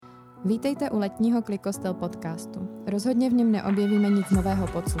Vítejte u letního Klikostel podcastu. Rozhodně v něm neobjevíme nic nového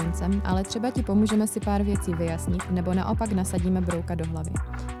pod sluncem, ale třeba ti pomůžeme si pár věcí vyjasnit nebo naopak nasadíme brouka do hlavy.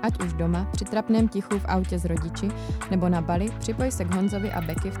 Ať už doma, při trapném tichu v autě s rodiči, nebo na Bali, připoj se k Honzovi a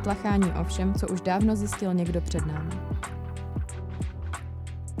Beky v tlachání o všem, co už dávno zjistil někdo před námi.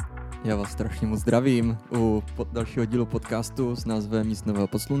 Já vás strašně moc zdravím u dalšího dílu podcastu s názvem Nic nového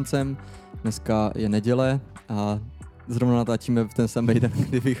pod sluncem. Dneska je neděle a zrovna natáčíme v ten samý den,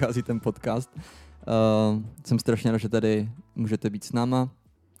 kdy vychází ten podcast. Jsem strašně rád, že tady můžete být s náma.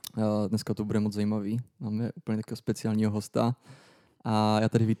 Dneska to bude moc zajímavý. Máme úplně takového speciálního hosta. A já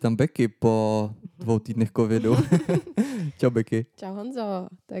tady vítám Beky po 2 týdnech covidu. Čau Beky. Čau Honzo.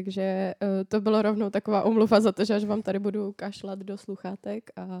 Takže to bylo rovnou taková omluva za to, že až vám tady budu kašlat do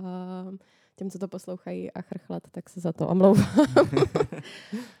sluchátek a těm, co to poslouchají a chrchlat, tak se za to omlouvám.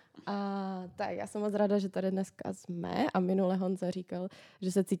 A tak já jsem moc ráda, že tady dneska jsme a minule Honza říkal,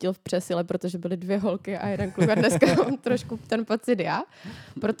 že se cítil v přesile, protože byly 2 holky a 1 kluk a dneska mám trošku ten pocit já,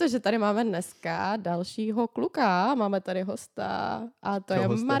 protože tady máme dneska dalšího kluka, máme tady hosta a to je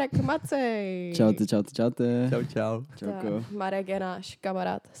hoste. Marek Macej. Čaute. Čau. Marek je náš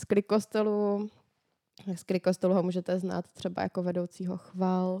kamarád z Klikostelu. Z Klikostelu ho můžete znát třeba jako vedoucího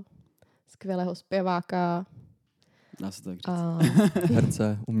chval, skvělého zpěváka. Dá se tak říct.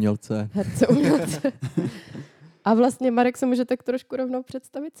 Herce, umělce. A vlastně Marek se může tak trošku rovnou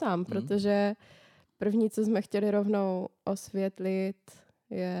představit sám, protože první, co jsme chtěli rovnou osvětlit,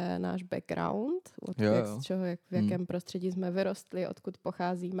 je náš background, z čeho, v jakém prostředí jsme vyrostli, odkud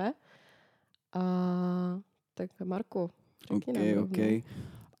pocházíme. A tak Marku, řekni nám. OK.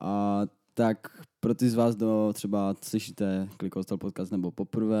 Tak pro ty z vás, kdo třeba slyšíte Klikostel podcast nebo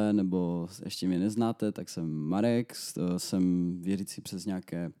poprvé, nebo ještě mě neznáte, tak jsem Marek, jsem věřící přes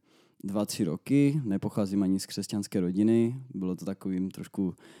nějaké 2-3 roky, nepocházím ani z křesťanské rodiny, bylo to takovým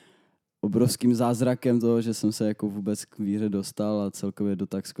trošku obrovským zázrakem toho, že jsem se jako vůbec k víře dostal a celkově do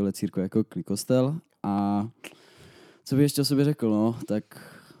tak skvělé církve jako Klikostel. A co bych ještě o sobě řekl, no,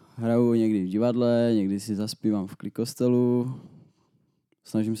 tak hraju někdy v divadle, někdy si zaspívám v Klikostelu,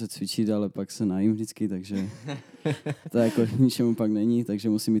 snažím se cvičit, ale pak se najím vždycky, takže to jako ničemu pak není, takže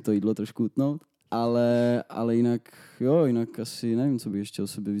musím mi to jídlo trošku utnout. Ale jinak asi nevím, co bych ještě o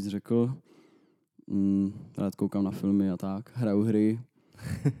sobě víc řekl. Rád koukám na filmy a tak, hraju hry,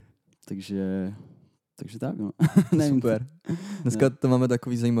 takže tak, no. Super. Dneska to máme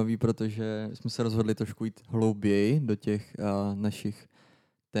takový zajímavý, protože jsme se rozhodli trošku jít hlouběji do těch našich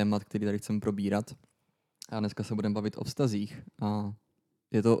témat, které tady chceme probírat. A dneska se budeme bavit o vztazích. A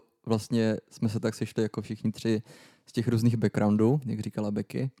je to vlastně, jsme se tak sešli jako všichni 3 z těch různých backgroundů, jak říkala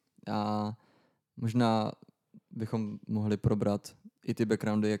Beky. A možná bychom mohli probrat i ty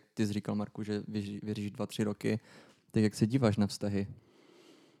backgroundy, jak ty jsi říkal, Marku, že věříš 2-3 roky. Tak jak se díváš na vztahy?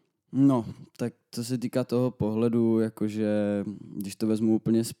 No, tak co se týká toho pohledu, jakože když to vezmu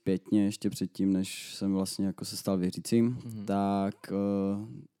úplně zpětně, ještě předtím, než jsem vlastně jako se stal věřícím, tak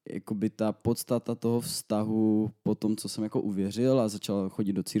jakoby ta podstata toho vztahu po tom, co jsem jako uvěřil a začal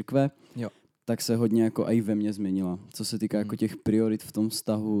chodit do církve, tak se hodně jako i ve mně změnila. Co se týká jako těch priorit v tom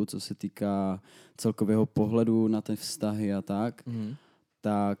vztahu, co se týká celkového pohledu na ty vztahy a tak,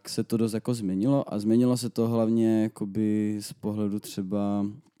 tak se to dost jako změnilo a změnilo se to hlavně jakoby z pohledu třeba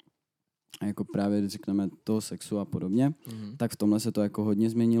jako právě, řekneme, toho sexu a podobně, tak v tomhle se to jako hodně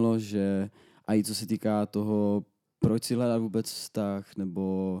změnilo, že a i co se týká toho, proč si hledat vůbec vztah,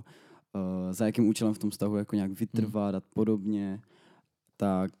 nebo za jakým účelem v tom vztahu jako nějak vytrvat a podobně,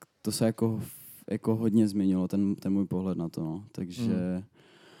 tak to se jako hodně změnilo, ten můj pohled na to, no. Takže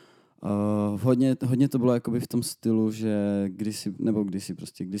hodně to bylo jakoby v tom stylu, že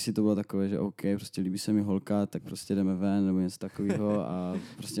kdysi to bylo takové, že OK, prostě líbí se mi holka, tak prostě jdeme ven, nebo něco takového a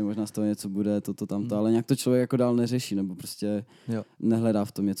prostě možná z toho něco bude, tamto, ale nějak to člověk jako dál neřeší, nebo prostě nehledá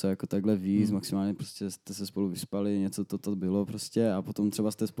v tom něco jako takhle víc, maximálně prostě jste se spolu vyspali, něco to bylo prostě a potom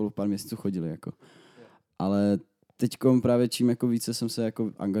třeba jste spolu pár měsíců chodili, jako. Ale teďkom právě čím jako více jsem se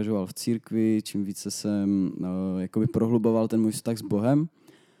jako angažoval v církvi, čím více jsem jakoby prohluboval ten můj vztah s Bohem,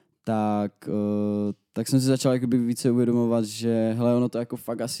 tak jsem si začal jakoby více uvědomovat, že hele, ono to jako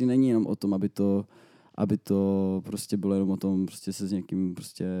fakt asi není jenom o tom, aby to prostě bylo jenom o tom prostě se s někým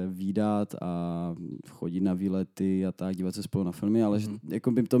prostě vídat a chodit na výlety a tak, dívat se spolu na filmy, ale že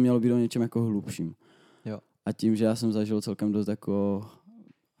jako by to mělo být o něčem jako hlubším. Jo. A tím, že já jsem zažil celkem dost jako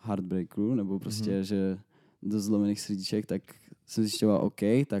heartbreakerů, nebo prostě, že dost zlomených srdíček, tak jsem zjišťoval OK,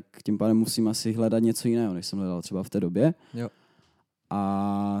 tak tím pádem musím asi hledat něco jiného, než jsem hledal třeba v té době. Jo.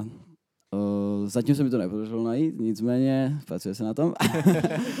 A zatím se mi to nepodařilo najít, nicméně pracuje se na tom.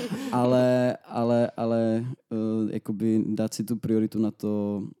 ale jakoby dát si tu prioritu na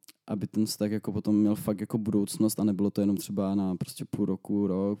to, aby ten vztah jako potom měl fakt jako budoucnost a nebylo to jenom třeba na prostě půl roku,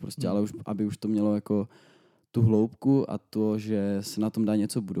 rok, prostě, ale už, aby už to mělo jako tu hloubku a to, že se na tom dá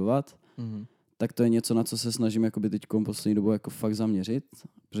něco budovat, tak to je něco, na co se snažím jakoby teďkom poslední dobou jako fakt zaměřit,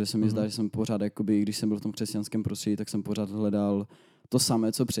 protože se mi zdá, že jsem pořád, jakoby, když jsem byl v tom křesťanském prostředí, tak jsem pořád hledal to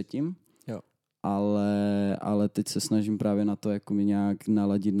samé, co předtím. Jo. Ale teď se snažím právě na to jako mi nějak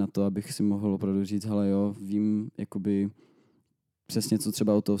naladit na to, abych si mohl opravdu říct, hele jo, vím jakoby přesně, co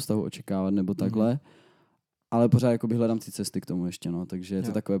třeba od toho vztahu očekávat nebo takhle, ale pořád jakoby hledám ty cesty k tomu ještě, no, takže je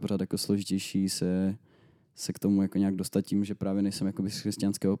to takové pořád jako složitější se k tomu jako nějak dostat tím, že právě nejsem jakoby z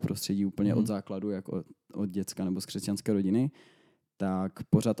křesťanského prostředí úplně od základu, jako od děcka nebo z křesťanské rodiny, tak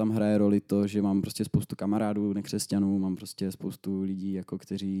pořád tam hraje roli to, že mám prostě spoustu kamarádů nekřesťanů, mám prostě spoustu lidí, jako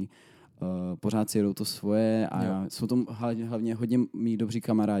kteří pořád si jedou to svoje a jsou to hlavně hodně mý dobří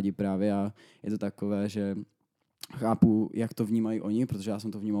kamarádi právě a je to takové, že chápu, jak to vnímají oni, protože já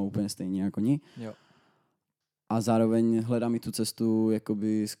jsem to vnímal úplně stejně jako oni. Jo. A zároveň hledám i tu cestu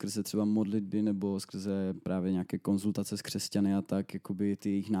jakoby skrze třeba modlitby nebo skrze právě nějaké konzultace s křesťany a tak, jakoby ty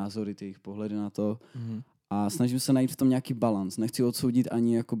jejich názory, ty jejich pohledy na to. A snažím se najít v tom nějaký balans. Nechci odsoudit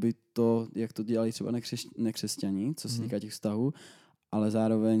ani jakoby to, jak to dělají třeba nekřesťaní, co se týká těch vztahů, ale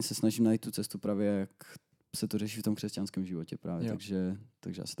zároveň se snažím najít tu cestu právě, jak se to řeší v tom křesťanském životě právě,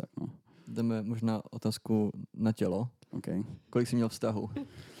 takže asi tak, no. Jdeme možná otázku na tělo. Okay. Kolik jsi měl vztahu?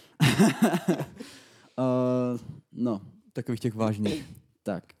 No. Takových těch vážných.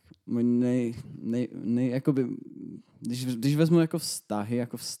 Tak, můj jakoby, když vezmu jako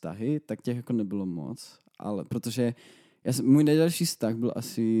vztahy, tak těch jako nebylo moc, ale protože můj nejdelší vztah byl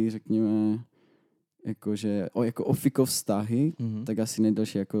asi, řekněme, jako ofiko vztahy, tak asi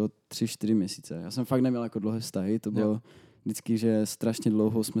nejdelší jako 3-4 měsíce. Já jsem fakt neměl jako dlouhé vztahy, to bylo vždycky, že strašně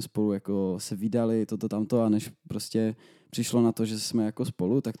dlouho jsme spolu jako se vydali, toto, tamto a než prostě přišlo na to, že jsme jako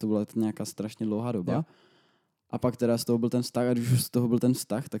spolu, tak to byla nějaká strašně dlouhá doba. Jo. A pak teda z toho byl ten vztah a když už z toho byl ten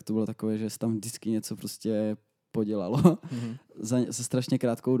vztah, tak to bylo takové, že se tam vždycky něco prostě podělalo za strašně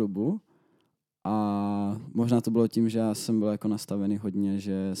krátkou dobu. A možná to bylo tím, že já jsem byl jako nastavený hodně,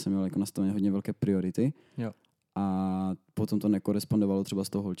 že jsem měl jako nastavený hodně velké priority. Jo. A potom to nekorespondovalo třeba s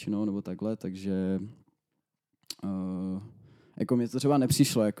tou holčinou nebo takhle, takže jako mě to třeba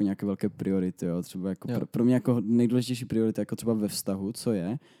nepřišlo jako nějaké velké priority, jo. Třeba jako pro mě jako nejdůležitější priority jako třeba ve vztahu, co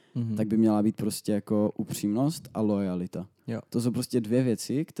je, tak by měla být prostě jako upřímnost a loajalita. Jo. To jsou prostě dvě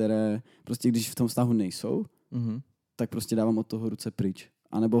věci, které prostě když v tom vztahu nejsou, tak prostě dávám od toho ruce pryč.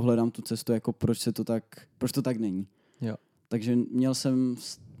 A nebo hledám tu cestu, jako proč to tak není. Jo. Takže měl jsem,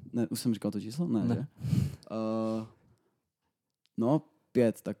 už jsem říkal to číslo? Ne. Že? No,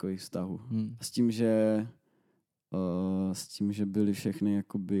 5 takových vztahů. S tím, že byly všechny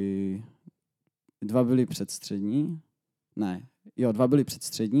jakoby, 2 byly předstřední. Ne, jo, 2 byly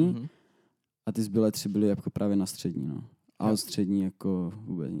předstřední a ty zbylé 3 byly jako právě na střední, no. A od střední jako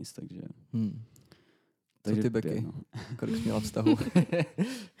vůbec nic, takže... Co ty, Beky? 5, no. Kolik jsi měla vztahu?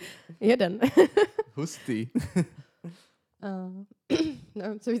 1. Hustý.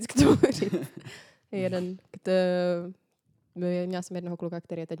 Nevím, co víc k tomu říct. 1. Měla jsem jednoho kluka,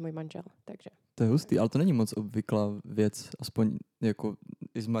 který je teď můj manžel, takže... To je hustý, ale to není moc obvyklá věc, aspoň jako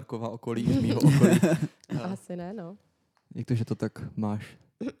i z Markova okolí, i z mýho okolí. Asi ne, no. Jak to, že to tak máš?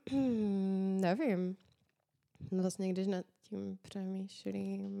 Nevím. No vlastně, když nad tím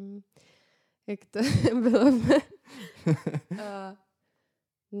přemýšlím, jak to bylo.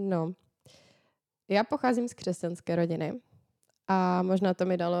 No. Já pocházím z křesťanské rodiny a možná to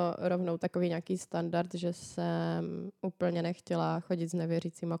mi dalo rovnou takový nějaký standard, že jsem úplně nechtěla chodit s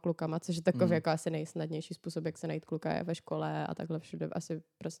nevěřícíma klukama, což je takový jako asi nejsnadnější způsob, jak se najít kluka je ve škole a takhle všude. Asi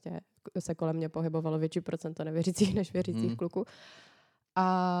prostě se kolem mě pohybovalo větší procento nevěřících než věřících kluků.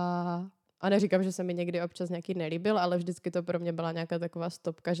 A neříkám, že se mi někdy občas nějaký nelíbil, ale vždycky to pro mě byla nějaká taková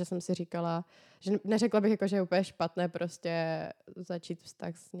stopka, že jsem si říkala, že neřekla bych jako, že je úplně špatné prostě začít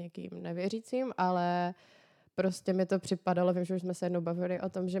vztah s někým nevěřícím, ale prostě mi to připadalo, vím, že už jsme se jednou bavili o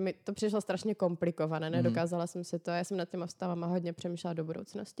tom, že mi to přišlo strašně komplikované, nedokázala jsem si to, já jsem nad těma vztahama hodně přemýšlela do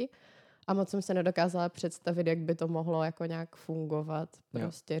budoucnosti a moc jsem se nedokázala představit, jak by to mohlo jako nějak fungovat.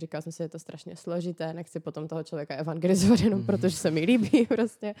 Prostě říkala jsem si, že je to strašně složité, nechci potom toho člověka evangelizovat jenom protože se mi líbí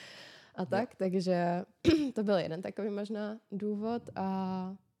prostě. A tak, takže to byl jeden takový možná důvod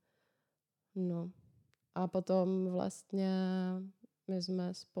a potom vlastně my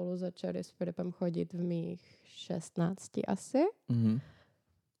jsme spolu začali s Filipem chodit v mých 16 asi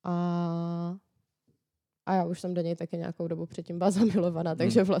a já už jsem do něj taky nějakou dobu předtím byla zamilovaná,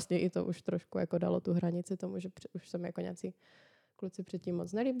 takže vlastně i to už trošku jako dalo tu hranici tomu, že už jsem jako nějací kluci předtím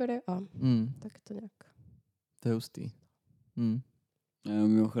moc nelíbili a tak to nějak. To je hustý.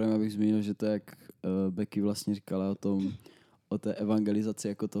 Mimochodem, abych zmínil, že to jak Becky vlastně říkala o té evangelizaci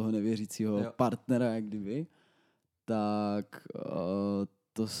jako toho nevěřícího partnera, jak kdyby, tak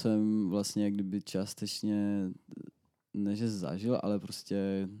to jsem vlastně jak kdyby částečně ne, že zažil, ale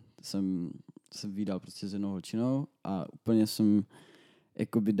prostě jsem se vydal prostě s jednou holčinou a úplně jsem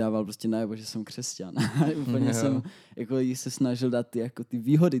jako by dával prostě najevo, že jsem křesťan. Úplně jsem jako jí se snažil dát ty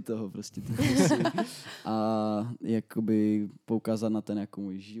výhody toho prostě. A jakoby poukázat na ten jako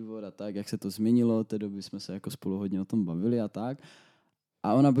můj život a tak, jak se to změnilo, od té doby jsme se jako spolu hodně o tom bavili a tak.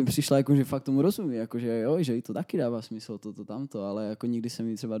 A ona by přišla jako, že fakt tomu rozumí, jako, že jo, že jí to taky dává smysl, to, tamto, ale jako nikdy jsem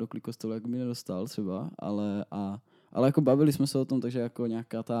jí třeba do klikostolu jako by nedostal třeba, ale jako bavili jsme se o tom, takže jako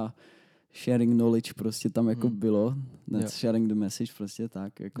nějaká ta sharing knowledge prostě tam jako bylo, sharing the message prostě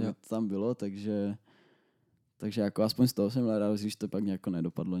tak, jako tam bylo, takže jako aspoň z toho jsem rád, když to pak nějak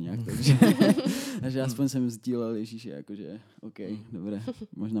nedopadlo nějak, takže aspoň jsem sdílel Ježíše, jakože OK, dobré,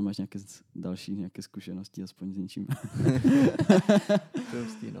 možná máš nějaké zkušenosti aspoň s něčím. To je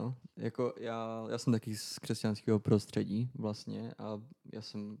hustý, no. Jako já jsem taky z křesťanského prostředí vlastně a já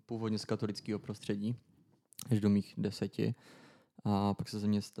jsem původně z katolického prostředí až do mých 10. A pak se ze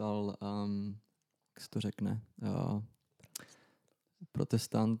mě stal, jak se to řekne,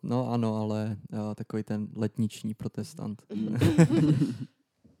 protestant, no ano, ale takový ten letniční protestant.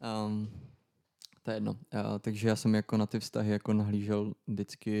 To je jedno. Takže já jsem jako na ty vztahy jako nahlížel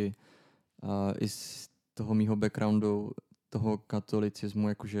vždycky i z toho mýho backgroundu, toho katolicismu,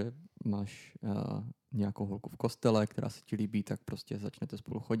 jakože máš nějakou holku v kostele, která se ti líbí, tak prostě začnete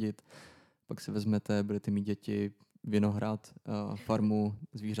spolu chodit, pak se vezmete, budete mít děti, vinohrad, farmu,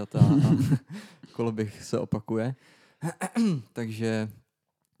 zvířata a koloběh se opakuje. Takže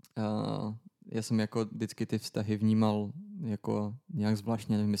já jsem jako vždycky ty vztahy vnímal jako nějak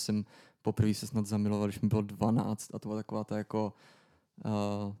zvláštně, nevím, jsem poprvé se snad zamiloval, když mi bylo 12 a to byla taková ta jako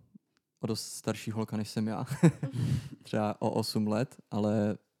o dost starší holka, než jsem já. Třeba o 8 let,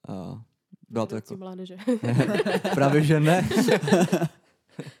 ale byla to jako... Mládeže. Právě, že ne.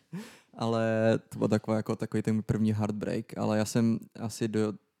 Ale to byl takový ten první heartbreak, ale já jsem asi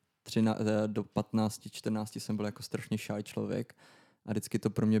do 15, 14 jsem byl jako strašně shy člověk a vždycky to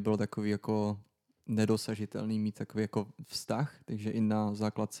pro mě bylo takový jako nedosažitelný mít takový jako vztah, takže i na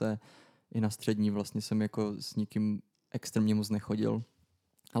základce, i na střední vlastně jsem jako s nikým extrémně moc nechodil.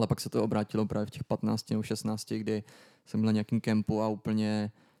 Ale pak se to obrátilo právě v těch 15 nebo 16, kdy jsem byl na nějakým kempu a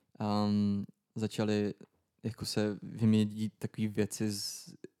úplně začaly jako se vyměnit takové věci,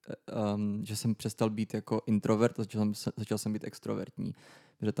 že jsem přestal být jako introvert a začal jsem být extrovertní.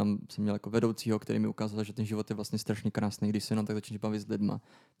 Že tam jsem měl jako vedoucího, který mi ukázal, že ten život je vlastně strašně krásný, když se jenom tak začneš bavit s lidma.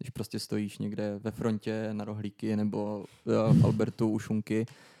 Když prostě stojíš někde ve frontě na rohlíky nebo v Albertu u šunky,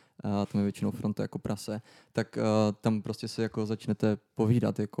 tam je většinou fronta jako prase, tak tam prostě se jako začnete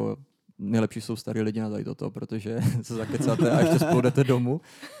povídat, jako nejlepší jsou starý lidi na tady toto, protože se zakecáte a ještě spolu jdete domů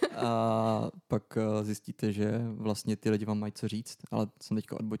a pak zjistíte, že vlastně ty lidi vám mají co říct, ale jsem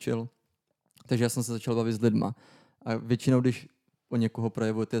teďka odbočil. Takže já jsem se začal bavit s lidma a většinou, když o někoho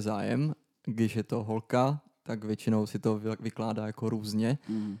projevujete zájem, když je to holka, tak většinou si to vykládá jako různě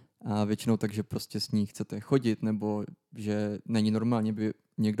a většinou tak, že prostě s ní chcete chodit, nebo že není normálně, by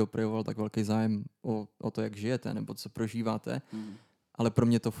někdo projevoval tak velký zájem o to, jak žijete, nebo co prožíváte. Ale pro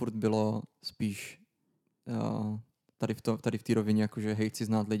mě to furt bylo spíš tady v té rovině, jakože hej, chci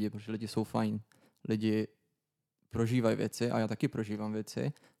znát lidi, protože lidi jsou fajn. Lidi prožívají věci a já taky prožívám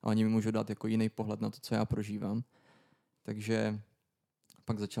věci a oni mi můžou dát jako jiný pohled na to, co já prožívám. Takže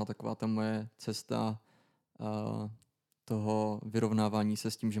pak začala taková ta moje cesta toho vyrovnávání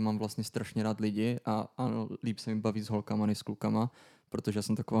se s tím, že mám vlastně strašně rád lidi a ano, líp se mi bavit s holkama než s klukama, protože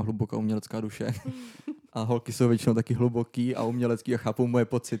jsem taková hluboká umělecká duše. A holky jsou většinou taky hluboký a umělecký a chápou moje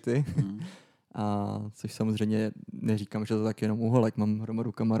pocity. A což samozřejmě neříkám, že to tak jenom u holek. Mám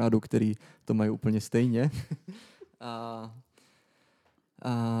hromadu kamarádů, který to mají úplně stejně.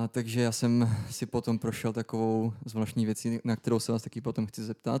 Takže já jsem si potom prošel takovou zvláštní věcí, na kterou se vás taky potom chci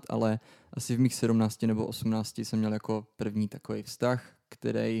zeptat, ale asi v mých 17 nebo 18 jsem měl jako první takový vztah,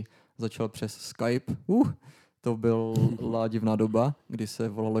 který začal přes Skype. To byla divná doba, kdy se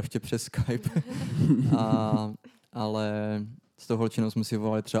volalo ještě přes Skype. Ale s tou holčinou jsme si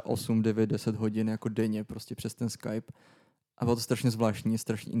volali třeba 8, 9, 10 hodin jako denně prostě přes ten Skype. A bylo to strašně zvláštní,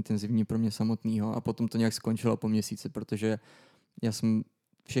 strašně intenzivní pro mě samotného. A potom to nějak skončilo po měsíci, protože já jsem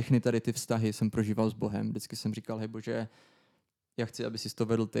všechny tady ty vztahy jsem prožíval s Bohem. Vždycky jsem říkal, hej Bože, já chci, aby jsi to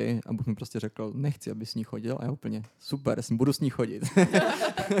vedl ty. A Bůh mi prostě řekl, nechci, aby s ní chodil. A já úplně, super, já budu s ní chodit.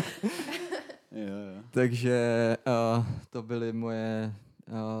 Takže to byly moje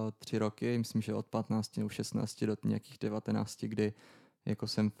 3 roky, myslím, že od 15 nebo 16 do nějakých 19, kdy jako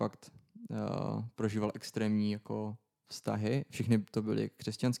jsem fakt prožíval extrémní jako vztahy. Všechny to byly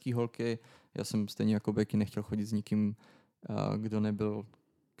křesťanské holky. Já jsem stejně jako Becky nechtěl chodit s nikým, kdo nebyl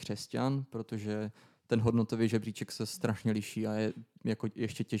křesťan, protože ten hodnotový žebříček se strašně liší a je jako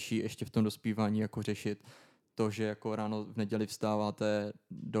ještě těžší ještě v tom dospívání jako řešit to, že jako ráno v neděli vstáváte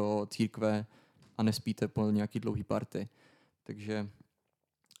do církve a nespíte po nějaký dlouhý party. Takže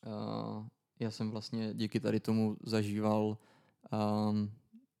já jsem vlastně díky tady tomu zažíval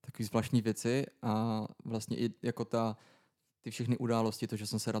takové zvláštní věci a vlastně i jako ty všechny události, to, že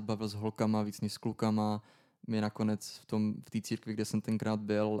jsem se rád bavil s holkama víc než s klukama, mě nakonec v té církvi, kde jsem tenkrát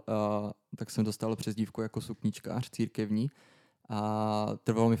byl, tak jsem dostal přezdívku jako sukničkář církevní a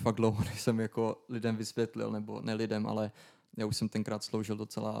trvalo mi fakt dlouho, než jsem jako lidem vysvětlil, nebo ne lidem, ale já už jsem tenkrát sloužil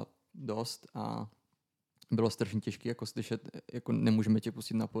docela dost a bylo strašně těžké jako slyšet, jako nemůžeme tě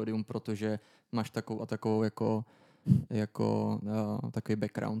pustit na pódium, protože máš takovou a takovou jako takový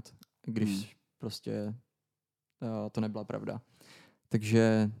background, když prostě to nebyla pravda.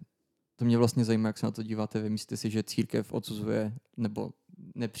 Takže to mě vlastně zajímá, jak se na to díváte. Vy myslíte si, že církev odsuzuje nebo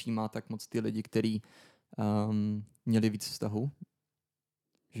nepřijímá tak moc ty lidi, kteří měli víc vztahu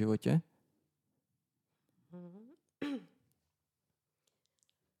v životě?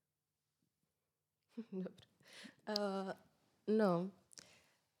 Dobře. No,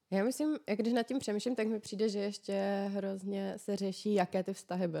 já myslím, jak když nad tím přemýšlím, tak mi přijde, že ještě hrozně se řeší, jaké ty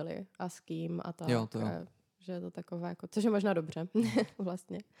vztahy byly a s kým a tak. Jo, to jo. Že je to takové, jako, což je možná dobře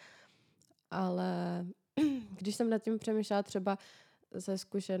vlastně. Ale když jsem nad tím přemýšlela třeba ze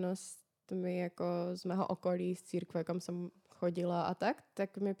zkušenostmi jako z mého okolí, z církve, kam jsem chodila a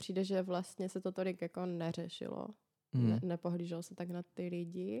tak mi přijde, že vlastně se to tolik jako neřešilo. Nepohlíželo se tak na ty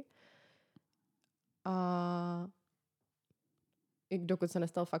lidi. A i dokud se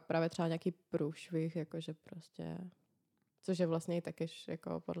nestal fakt právě třeba nějaký průšvih, jakože prostě, což je vlastně i taky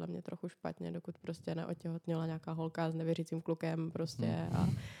jako podle mě trochu špatně, dokud prostě neotěhotněla nějaká holka s nevěřícím klukem prostě a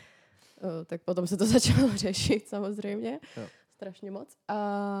tak potom se to začalo řešit samozřejmě, strašně moc.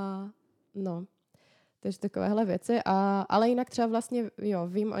 A no, takže takovéhle věci, ale jinak třeba vlastně, jo,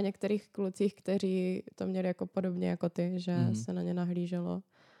 vím o některých klucích, kteří to měli jako podobně jako ty, že se na ně nahlíželo,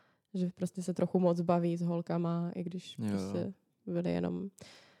 že prostě se trochu moc baví s holkama, i když prostě byli jenom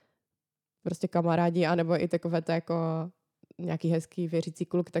prostě kamarádi, anebo i takové to jako nějaký hezký věřící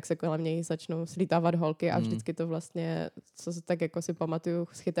kluk, tak se kolem něj začnou slítávat holky a vždycky to vlastně, co se tak jako si pamatuju,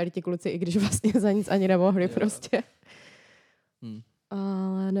 schytali ti kluci, i když vlastně za nic ani nemohli prostě.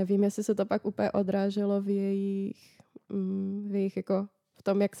 Ale nevím, jestli se to pak úplně odráželo v jejich jako v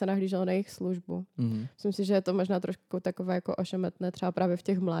tom, jak se nahlíželo na jejich službu. Myslím si, že je to možná trošku takové jako ošemetné třeba právě v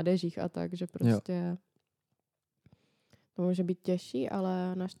těch mládežích a tak, že prostě to může být těžší,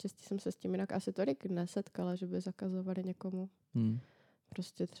 ale naštěstí jsem se s tím jinak asi tolik nesetkala, že by zakazovali někomu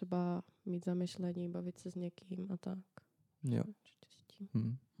prostě třeba mít zamyšlení, bavit se s někým a tak. Jo.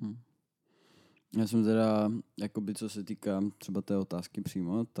 Já jsem teda, jakoby, co se týká třeba té otázky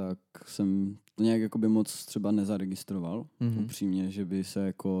přímo, tak jsem to nějak jakoby moc třeba nezaregistroval, upřímně, že by se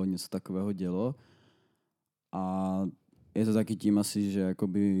jako něco takového dělo. A je to taky tím asi, že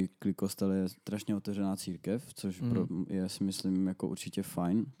jakoby Klikostel je strašně otevřená církev, což je, si myslím, jako určitě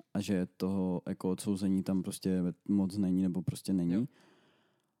fajn a že toho jako odsouzení tam prostě moc není nebo prostě není. Jo.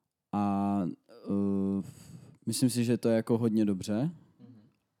 A myslím si, že to je jako hodně dobře.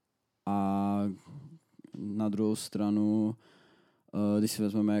 A na druhou stranu, když si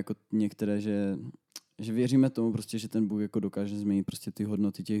vezmeme jako některé, že věříme tomu prostě, že ten Bůh jako dokáže změnit prostě ty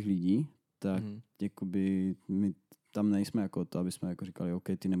hodnoty těch lidí, tak jakoby my tam nejsme jako to, aby jsme jako říkali, OK,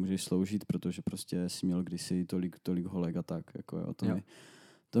 ty nemůžeš sloužit, protože prostě jsi měl kdysi tolik holek a tak. Jako, jo,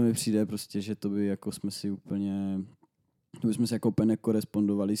 to mi přijde prostě, že to by jako jsme si úplně jako úplně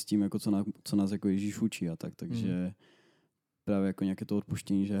nekorespondovali s tím, jako co nás jako Ježíš učí a tak, takže právě jako nějaké to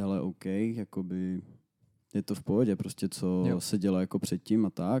odpuštění, že hele, OK, jakoby je to v pohodě, prostě co se dělo jako předtím a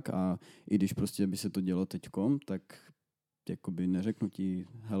tak a i když prostě by se to dělo teďkom, tak jakoby neřeknu ti,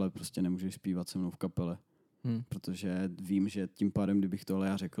 hele, prostě nemůžeš zpívat se mnou v kapele. Protože vím, že tím pádem, kdybych tohle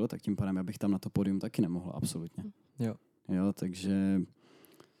já řekl, tak tím pádem já bych tam na to pódium taky nemohl, absolutně. Jo, takže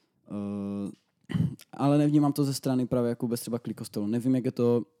ale nevnímám to ze strany právě jako vůbec třeba Klikostelu. Nevím, jak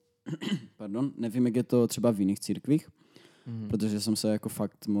je to třeba v jiných církvích, protože jsem se jako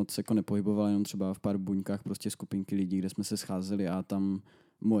fakt moc jako nepohyboval, jenom třeba v pár buňkách prostě skupinky lidí, kde jsme se scházeli a tam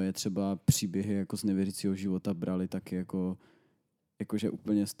moje třeba příběhy jako z nevěřícího života brali taky jakože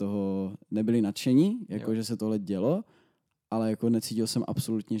úplně z toho nebyli nadšení, že se tohle dělo, ale jako necítil jsem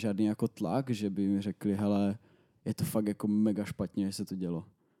absolutně žádný jako tlak, že by mi řekli, hele, je to fakt jako mega špatně, že se to dělo.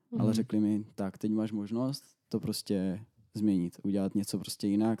 Ale řekli mi, tak teď máš možnost to prostě změnit, udělat něco prostě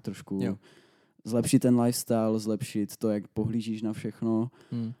jinak, trošku Jo. zlepšit ten lifestyle, zlepšit to, jak pohlížíš na všechno.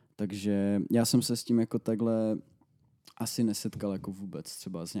 Takže já jsem se s tím jako takhle asi nesetkal jako vůbec,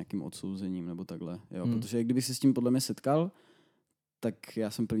 třeba s nějakým odsouzením nebo takhle, jo, protože kdyby se s tím podle mě setkal, tak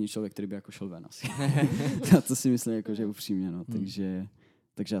já jsem první člověk, který by jako šel ven asi. To si myslím, jako, že upřímně, no,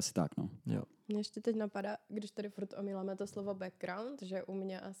 takže asi tak, no. Jo. Mě ještě teď napadá, když tady furt omíláme to slovo background, že u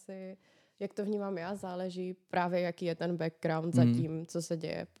mě asi, jak to vnímám já, záleží právě, jaký je ten background za tím, co se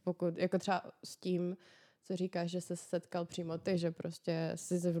děje. Pokud, jako třeba s tím, co říkáš, že se setkal přímo ty, že prostě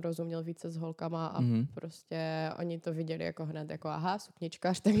si zrozuměl více s holkama a prostě oni to viděli jako hned, jako aha,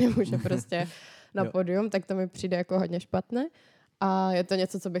 sukničkař, tak nemůže prostě na pódium, tak to mi přijde jako hodně špatné. A je to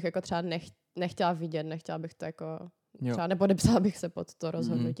něco, co bych jako třeba nechtěla vidět, nechtěla bych to jako, třeba nepodepsala bych se pod to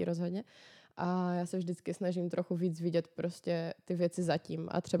rozhodnutí rozhodně. A já se vždycky snažím trochu víc vidět prostě ty věci zatím.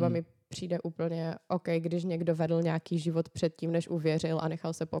 A třeba mi přijde úplně OK, když někdo vedl nějaký život předtím, než uvěřil a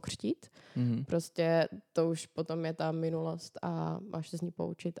nechal se pokřtít. Prostě to už potom je ta minulost a máš se z ní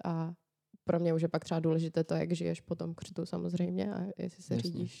poučit a pro mě už je pak třeba důležité to, jak žiješ po tom křtu samozřejmě a jestli se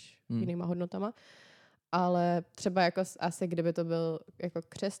řídíš jinýma hodnotama. Ale třeba jako asi kdyby to byl jako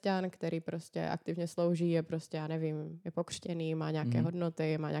křesťan, který prostě aktivně slouží, je prostě, já nevím, je pokřtěný, má nějaké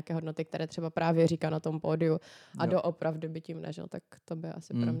hodnoty, které třeba právě říká na tom pódiu a doopravdy by tím nežil, tak to by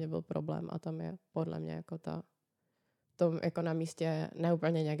asi pro mě byl problém a tam je podle mě jako to jako na místě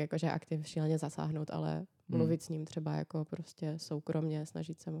neúplně nějak jakože aktiv šíleně zasáhnout, ale mluvit s ním třeba jako prostě soukromně,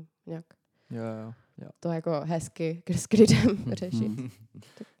 snažit se mu nějak to jako hezky s klidem řešit.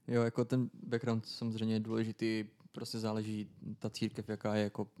 Jo, jako ten background samozřejmě je důležitý, prostě záleží ta církev, jaká je,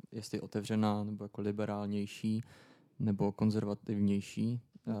 jako jestli otevřená, nebo jako liberálnější, nebo konzervativnější.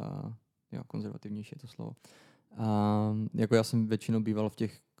 Konzervativnější je to slovo. Jako já jsem většinou býval v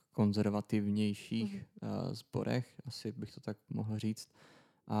těch konzervativnějších sborech, asi bych to tak mohl říct.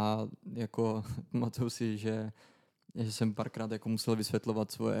 A jako pamatuju si, že jsem párkrát jako musel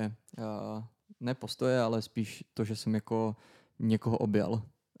vysvětlovat svoje ne postoje, ale spíš to, že jsem jako někoho objal.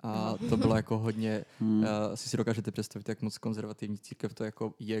 A to bylo jako hodně, asi si dokážete představit, jak moc konzervativní církev to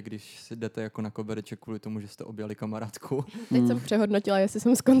jako je, když si jdete jako na kobereček kvůli tomu, že jste objali kamarádku. Teď jsem přehodnotila, jestli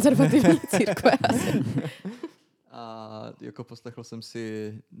jsem z konzervativní církve. A jako poslechl jsem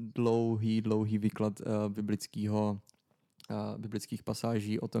si dlouhý výklad biblických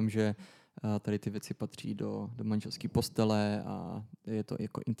pasáží o tom, že tady ty věci patří do manželské postele a je to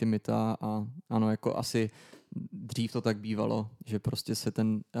jako intimita a ano, jako asi dřív to tak bývalo, že prostě se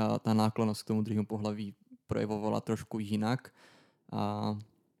ta náklonnost k tomu druhému pohlaví projevovala trošku jinak,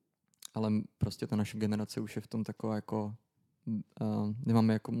 ale prostě ta naše generace už je v tom taková jako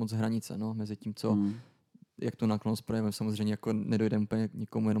nemáme jako moc hranice, no, mezi tím, co jak tu náklonnost projevujeme, samozřejmě jako nedojdeme úplně k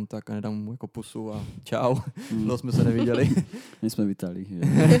nikomu jenom tak a nedám mu jako pusu a čau, dlouho jsme se neviděli. My jsme vítali.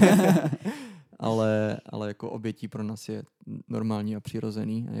 ale jako obětí pro nás je normální a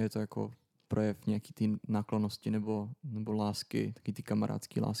přirozený a je to jako projev nějaký ty náklonnosti nebo lásky, taky ty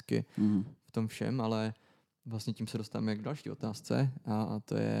kamarádské lásky v tom všem, ale vlastně tím se dostáváme k další otázce a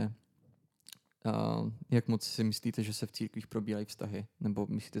to je jak moc si myslíte, že se v církvích probírají vztahy? Nebo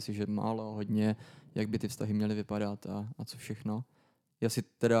myslíte si, že málo, hodně? Jak by ty vztahy měly vypadat a co všechno? Já si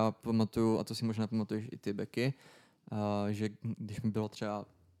teda pamatuju, a to si možná pamatuješ i ty, Becky, že když mi bylo třeba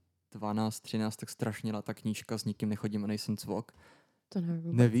 12, 13, tak strašně ta knížka S nikým nechodím a nejsem cvok. To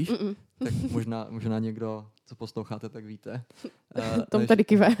nevím. Nevíš? Tak možná někdo, co posloucháte, tak víte. Tom tady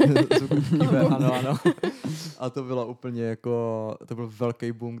kive. Ano. A to bylo úplně jako, to byl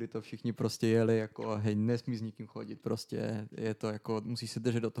velký boom, kdy to všichni prostě jeli jako, hej, nesmí s nikým chodit, prostě je to jako, musíš se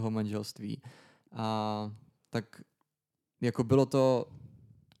držet do toho manželství. A tak jako bylo to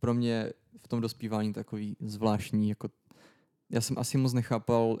pro mě v tom dospívání takový zvláštní, jako já jsem asi moc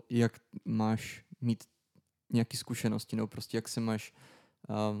nechápal, jak máš mít nějaké zkušenosti, nebo prostě jak se máš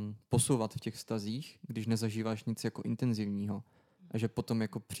posouvat v těch vztazích, když nezažíváš nic jako intenzivního. A že potom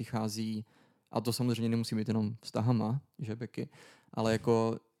jako přichází, a to samozřejmě nemusí být jenom vztahama, že Becky, ale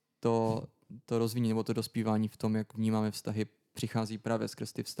jako to rozvíjení nebo to dospívání v tom, jak vnímáme vztahy, přichází právě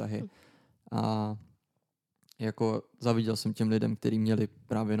skrz ty vztahy. A jako zaviděl jsem těm lidem, kteří měli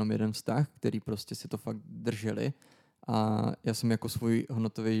právě jenom jeden vztah, který prostě si to fakt drželi. A já jsem jako svůj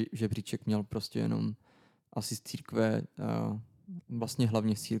hodnotový žebříček měl prostě jenom asi z církve, vlastně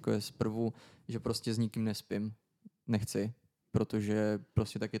hlavně z církve zprvu, že prostě s nikým nespím. Nechci, protože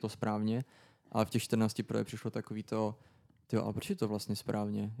prostě tak je to správně. Ale v těch 14 právě přišlo takový to, a proč je to vlastně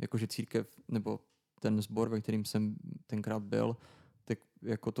správně? Jakože církev, nebo ten sbor, ve kterým jsem tenkrát byl, tak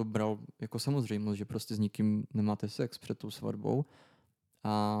jako to bral jako samozřejmost, že prostě s nikým nemáte sex před tou svatbou.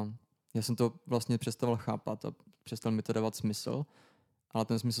 A já jsem to vlastně přestával chápat a přestal mi to dávat smysl, ale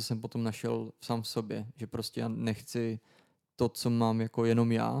ten smysl jsem potom našel sám v sobě, že prostě já nechci to, co mám jako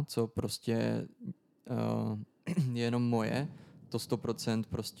jenom já, co prostě je jenom moje, to 100%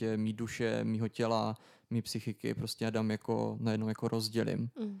 prostě mý duše, mýho těla, mý psychiky prostě já dám jako najednou jako rozdělím.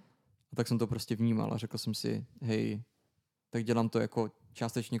 A tak jsem to prostě vnímal a řekl jsem si, hej, tak dělám to jako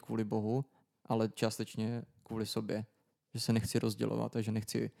částečně kvůli Bohu, ale částečně kvůli sobě. Že se nechci rozdělovat a že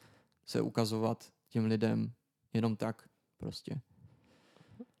nechci se ukazovat těm lidem jenom tak prostě.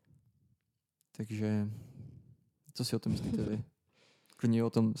 Takže co si o tom myslíte vy? Klidně o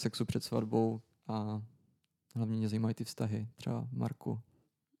tom sexu před svatbou a hlavně mě zajímají ty vztahy. Třeba Marku.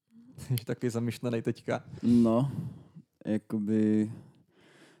 Jsi taky zamyšlený teďka. No, jakoby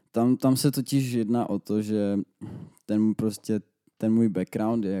tam se totiž jedná o to, že ten můj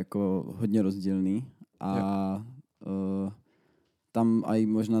background je jako hodně rozdílný a tam i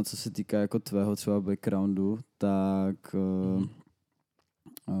možná co se týká jako tvého třeba backgroundu, tak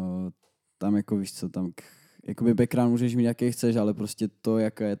tam jako víš co, tam jakoby background můžeš mít jaký chceš, ale prostě to,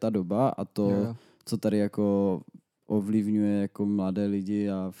 jaká je ta doba a to, co tady jako ovlivňuje jako mladé lidi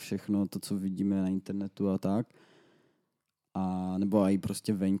a všechno to, co vidíme na internetu a tak. A nebo i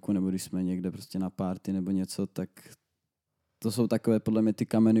prostě venku, nebo když jsme někde prostě na party nebo něco, tak to jsou takové podle mě ty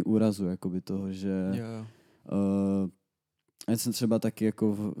kameny úrazu, jakoby toho, že já jsem třeba taky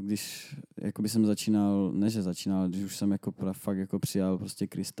jako, když jakoby jsem začínal, když už jsem jako fakt jako přijal prostě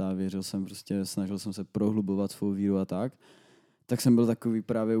Krista, věřil jsem prostě, snažil jsem se prohlubovat svou víru a tak jsem byl takový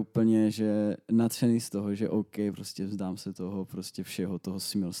právě úplně, že nadšený z toho, že OK, prostě vzdám se toho, prostě všeho toho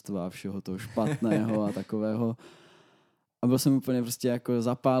smilstva, všeho toho špatného a takového. A byl jsem úplně prostě jako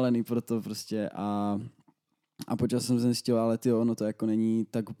zapálený pro to prostě a počas jsem zjistil, ale ono to jako není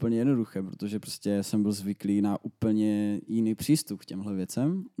tak úplně jednoduché, protože prostě jsem byl zvyklý na úplně jiný přístup k těmhle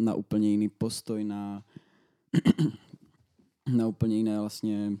věcem, na úplně jiný postoj, na úplně jiné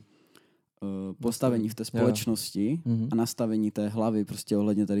vlastně postavení v té společnosti a nastavení té hlavy prostě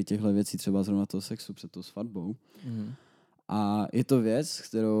ohledně tady těchto věcí, třeba zrovna toho sexu před tou svatbou. A je to věc,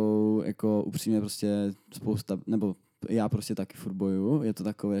 kterou jako upřímně prostě nebo já prostě taky furt bojuju. Je to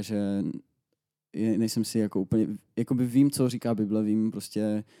takové, že nejsem si jako úplně, jakoby vím, co říká Bible, vím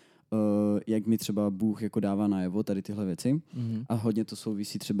prostě, jak mi třeba Bůh jako dává najevo tady tyhle věci. A hodně to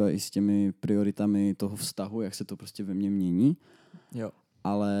souvisí třeba i s těmi prioritami toho vztahu, jak se to prostě ve mně mění. Jo.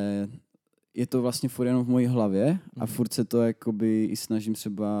 Ale je to vlastně furt jenom v mojí hlavě a furt se to jakoby i snažím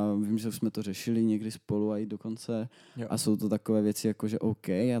třeba, vím, že už jsme to řešili někdy spolu a i dokonce a jsou to takové věci jako, že OK,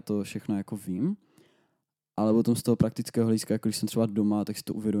 já to všechno jako vím, ale potom z toho praktického hlediska, jako když jsem třeba doma, tak si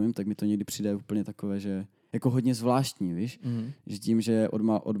to uvědomím, tak mi to někdy přijde úplně takové, že jako hodně zvláštní, víš? Že tím, že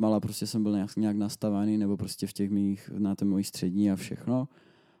odmala prostě jsem byl nějak nastavený, nebo prostě v těch mých, na té mojí střední a všechno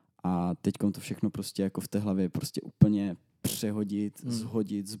a teďkom to všechno prostě jako v té hlavě prostě úplně přehodit,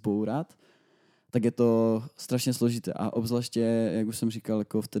 zhodit, zbourat, tak je to strašně složité. A obzvláště, jak už jsem říkal,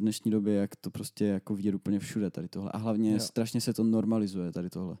 jako v té dnešní době, jak to prostě jako vidět úplně všude tady tohle. A hlavně strašně se to normalizuje tady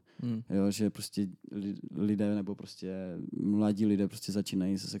tohle. Jo, že prostě lidé nebo prostě mladí lidé prostě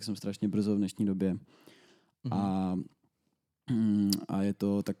začínají se sexem strašně brzo v dnešní době. A je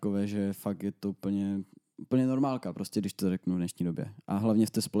to takové, že fakt je to úplně normálka, prostě když to řeknu v dnešní době. A hlavně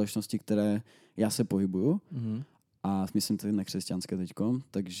v té společnosti, které já se pohybuju, a myslím to je nekřesťanské teďko,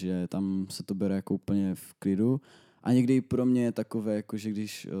 takže tam se to bere jako úplně v klidu. A někdy i pro mě je takové, jako že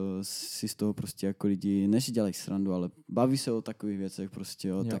když si z toho prostě jako lidi, než dělají srandu, ale baví se o takových věcech prostě,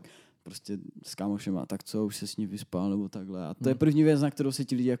 jo. Tak prostě s kámošema, tak co, už se s ní vyspal nebo takhle. A to je první věc, na kterou se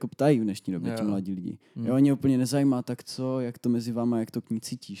ti lidi jako ptají v dnešní době, ti mladí lidi. Jo, mě úplně nezajímá, tak co, jak to mezi váma, jak to k ní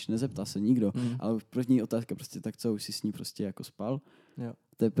cítíš, nezeptá se nikdo. Ale první otázka prostě, tak co, už si s ní prostě jako spal. Jo.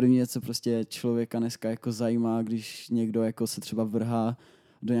 To je první věc, co prostě člověka dneska jako zajímá, když někdo jako se třeba vrhá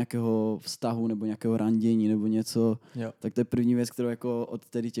do nějakého vztahu nebo nějakého randění nebo něco, tak to je první věc, kterou jako od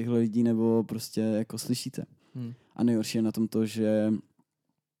tedy těchto lidí nebo prostě jako slyšíte. A nejhorší je na tom to, že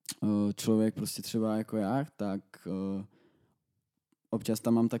člověk prostě třeba jako já, tak občas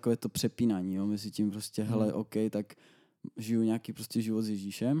tam mám takové to přepínání, jo, mezi tím prostě, hele, OK, tak žiju nějaký prostě život s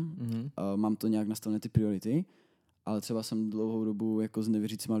Ježíšem, mám to nějak nastavené ty priority, ale třeba jsem dlouhou dobu jako s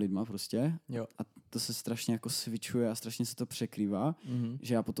nevěřícíma lidma prostě a to se strašně jako switchuje a strašně se to překrývá,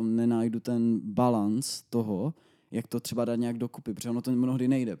 že já potom nenajdu ten balans toho, jak to třeba dát nějak dokupy, protože ono to mnohdy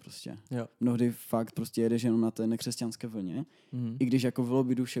nejde prostě. Mnohdy fakt prostě jedeš jenom na té nekřesťanské vlně, i když jako v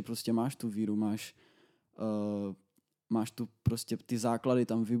lobby duše prostě máš tu víru, máš tu prostě ty základy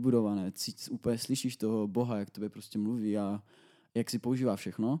tam vybudované, úplně slyšíš toho Boha, jak tobě prostě mluví a jak si používá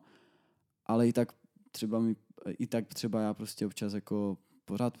všechno, ale i tak třeba já prostě občas jako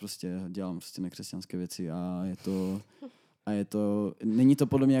pořád prostě dělám prostě nekřesťanské věci a je to, není to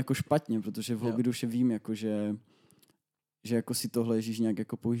podle mě jako špatně, protože v hloubi duše vím, jako že jako si tohle Ježíš nějak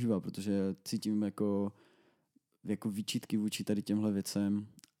jako používá, protože cítím jako výčitky vůči tady těmhle věcem.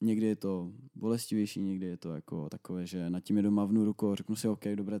 Někdy je to bolestivější, někdy je to jako takové, že nad tím je domavnu rukou a řeknu si, OK,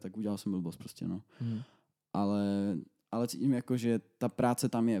 dobré, tak udělal jsem blbost prostě, no. Ale cítím jako, že ta práce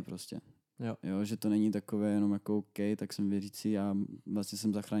tam je prostě. Jo, že to není takové jenom jako OK, tak jsem věřící a vlastně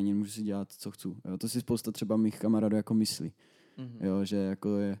jsem zachráněn, můžu si dělat, co chci. Jo, to si spousta třeba mých kamarádů jako myslí. Jo, že jako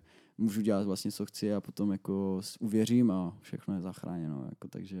můžu dělat vlastně, co chci a potom jako uvěřím a všechno je zachráněno. Jako,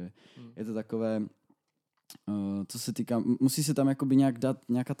 takže je to takové, co se týká, musí se tam jakoby nějak dát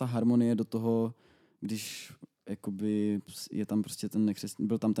nějaká ta harmonie do toho, když jakoby je tam prostě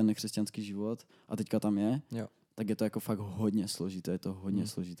byl tam ten nekřesťanský život a teďka tam je, tak je to jako fakt hodně složité,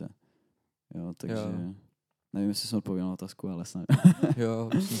 složité. Jo, takže nevím, jestli jsem odpověděl na otázku, ale snad. Jo,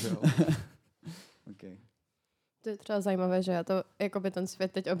 myslím, že jo. Okay. To je třeba zajímavé, že já to, jakoby ten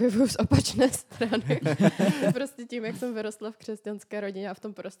svět teď objevuju z opačné strany. Prostě tím, jak jsem vyrostla v křesťanské rodině a v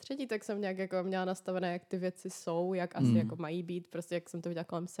tom prostředí, tak jsem nějak jako měla nastavené, jak ty věci jsou, jak asi jako mají být, prostě jak jsem to viděla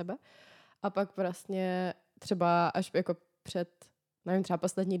kolem sebe. A pak vlastně třeba až jako před, nevím, třeba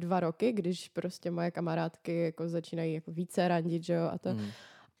poslední 2 roky, když prostě moje kamarádky jako začínají jako více randit, že jo, a to.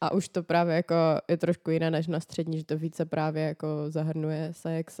 A už to právě jako je trošku jiné než na střední, že to více právě jako zahrnuje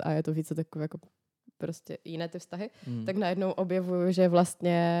sex a je to více takové jako prostě jiné ty vztahy, tak najednou objevuju, že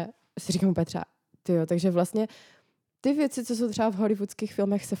vlastně si říkám úplně třeba, tyjo, takže vlastně ty věci, co jsou třeba v hollywoodských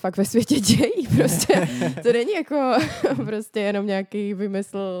filmech, se fakt ve světě dějí, prostě. To není jako prostě jenom nějaký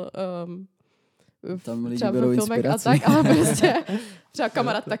vymysl tam lidi třeba berou v filmech inspiraci. a tak, ale prostě třeba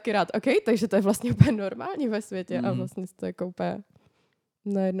kamarád taky rád, OK, takže to je vlastně úplně normální ve světě a vlastně to jako úplně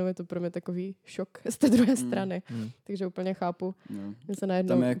najednou je to pro mě takový šok z té druhé strany. Takže úplně chápu, že se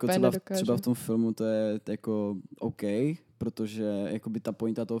najednou tam je jako úplně nedokážu. třeba v tom filmu to je jako OK, protože jakoby ta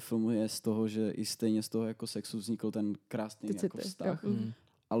pointa toho filmu je z toho, že i stejně z toho jako sexu vznikl ten krásný jako vztah.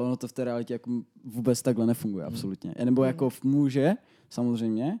 Ale ono to v té realitě jako vůbec takhle nefunguje, absolutně. Nebo jako může,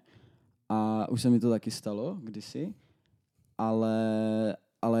 samozřejmě, a už se mi to taky stalo kdysi,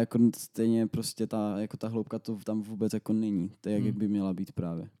 ale jako stejně prostě ta hloubka to tam vůbec jako není. To je, jak by měla být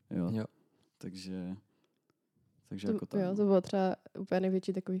právě. Jo. Takže to, jako tak. Jo, to bylo třeba úplně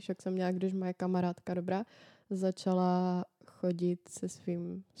největší takový šok jsem měla, když moje kamarádka dobrá začala chodit se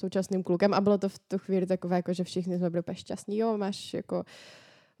svým současným klukem a bylo to v tu chvíli takové, jako, že všichni jsme byli úplně šťastní. Jo, máš jako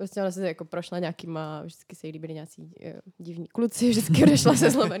prostě ona se jako prošla nějakýma, vždycky se jí líbili nějací divní kluci, vždycky odešla se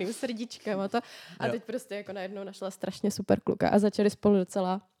zlomeným srdíčkem a to. A teď prostě jako najednou našla strašně super kluka a začali spolu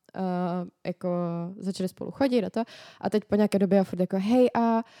docela jako začali spolu chodit a to. A teď po nějaké době já furt jako hej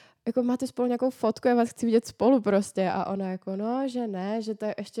a jako máte spolu nějakou fotku, já vás chci vidět spolu prostě. A ona jako no, že ne, že to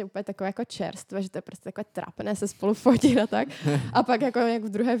je ještě úplně takové jako čerstvé, že to je prostě takové trapné se spolu fotit a tak. A pak jako jak v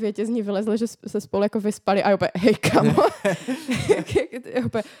druhé větě z ní vylezlo, že se spolu jako vyspali a úplně hej kamo.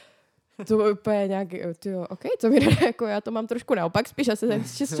 To je úplně nějaký, tyjo, OK, to mi jde, jako já to mám trošku naopak, spíš já se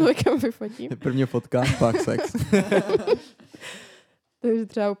ještě s člověkem vyfotím. První fotka, pak sex. Takže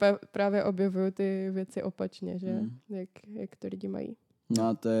třeba úplně právě objevuju ty věci opačně, že? Jak to lidi mají. No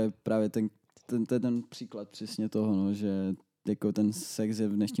a to je právě ten příklad přesně toho, no, že jako ten sex je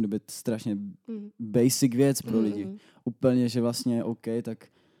v dnešní době strašně basic věc pro lidi. Úplně, že vlastně OK, tak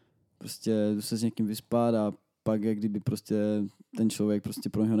prostě jdu se s někým vyspat a pak jak kdyby prostě ten člověk prostě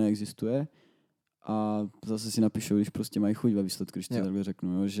pro něho neexistuje a zase si napíšou, když prostě mají chuť ve výsledku, když to takhle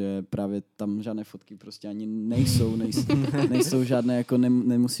řeknu, jo, že právě tam žádné fotky prostě ani nejsou žádné, jako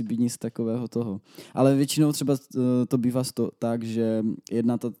nemusí být nic takového toho. Ale většinou třeba to bývá tak, že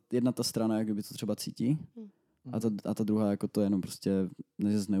jedna ta strana jak kdyby to třeba cítí a ta druhá jako to jenom prostě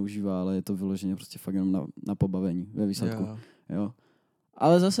zneužívá, ale je to vyloženě prostě fakt jenom na pobavení ve výsledku. Jo.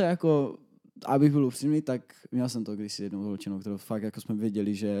 Ale zase jako abych byl upřímný, tak měl jsem to kdysi jednou holčinou, kterou fakt jako jsme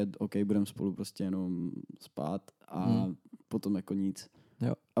věděli, že OK, budeme spolu prostě jenom spát a potom jako nic.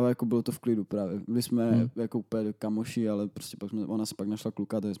 Jo. Ale jako bylo to v klidu právě. Byli jsme jako úplně kamoši, ale prostě ona se pak našla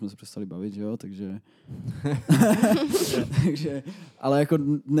kluka, takže jsme se přestali bavit, že jo, takže ale jako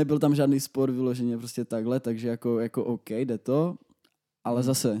nebyl tam žádný spor vyloženě prostě takhle, takže jako OK, jde to, ale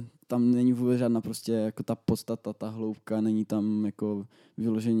zase tam není vůbec žádná prostě jako ta podstata, ta hloubka, není tam jako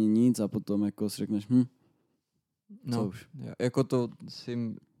vyloženě nic a potom jako si řekneš, co už. Jako to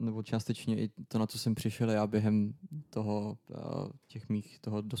si, nebo částečně i to, na co jsem přišel já během toho,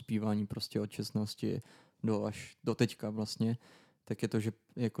 toho dospívání prostě od 16 až do teďka vlastně, tak je to, že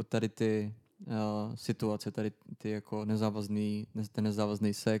jako tady ty situace, tady ty jako ten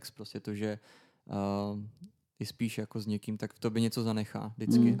nezávazný sex, prostě to, že spíš jako s někým, tak v tobě něco zanechá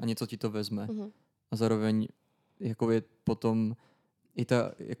vždycky a něco ti to vezme. A zároveň jako je potom i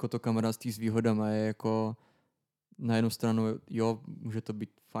jako to kamarádství s výhodama je jako na jednu stranu, jo, může to být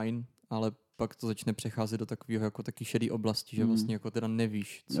fajn, ale pak to začne přecházet do takového jako taky šedý oblasti, že vlastně jako teda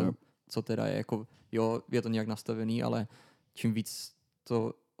nevíš, co teda je. Jako, jo, je to nějak nastavený, ale čím víc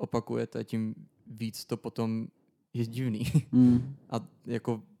to opakujete, tím víc to potom je divný. A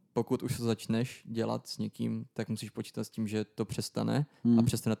jako pokud už to začneš dělat s někým, tak musíš počítat s tím, že to přestane a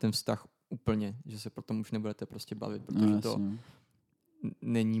přestane ten vztah úplně, že se potom už nebudete prostě bavit, protože to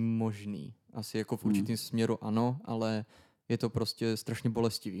není možný. Asi jako v určitém směru ano, ale je to prostě strašně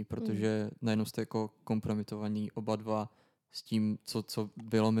bolestivý, protože najednou jste jako kompromitovaní oba dva s tím, co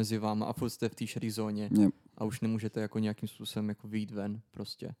bylo mezi váma a furt jste v té šedé zóně a už nemůžete jako nějakým způsobem jako vyjít ven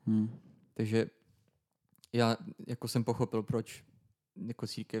prostě. Takže já jako jsem pochopil, proč jako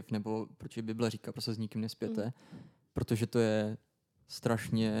církev nebo proč Bible říká, prostě s nikým nespěte, protože to je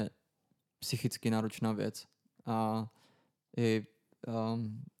strašně psychicky náročná věc a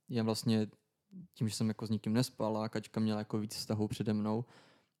já vlastně tím, že jsem jako s nikým nespal a Kačka měla jako víc vztahů přede mnou,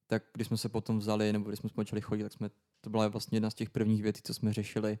 tak když jsme se potom vzali, nebo když jsme začali chodit, tak to byla vlastně jedna z těch prvních věcí, co jsme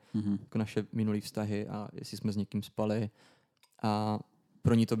řešili, jako naše minulý vztahy a jestli jsme s někým spali. A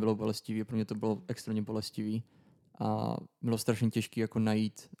pro ní to bylo bolestivý, pro mě to bylo extrémně bolestivý. A bylo strašně těžké jako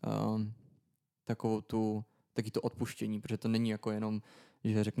najít taky to odpuštění, protože to není jako jenom,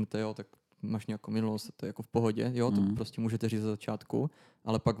 že řeknete, jo, tak máš nějakou minulost, to je jako v pohodě, jo, to prostě můžete říct za začátku,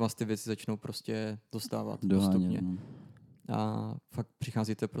 ale pak vás ty věci začnou prostě dostávat postupně. A fakt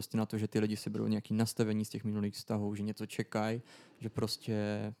přicházíte prostě na to, že ty lidi si berou nějaké nastavení z těch minulých vztahů, že něco čekají, že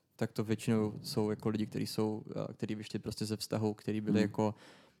prostě tak to většinou jsou jako lidi, kteří vyšli prostě ze vztahu, kteří byli jako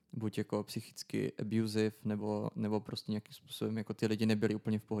buď jako psychicky abusive, nebo prostě nějakým způsobem jako ty lidi nebyli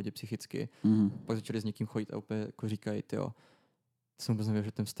úplně v pohodě psychicky. Pak začali s někým chodit a úplně jako říkají, tyjo, jsem vůbec nevěděl,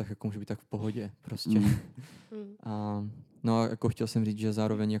 že ten vztah jako může být tak v pohodě prostě. No a jako chtěl jsem říct, že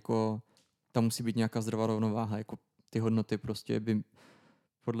zároveň jako tam musí být nějaká zdravá rovnováha, jako ty hodnoty prostě by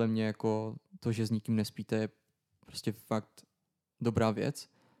podle mě jako to, že s nikým nespíte, je prostě fakt dobrá věc,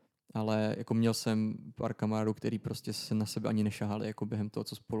 ale jako měl jsem pár kamarádů, který prostě se na sebe ani nešahali jako během toho,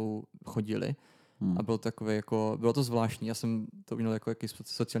 co spolu chodili. A bylo takové jako, bylo to zvláštní, já jsem to viděl jako jaký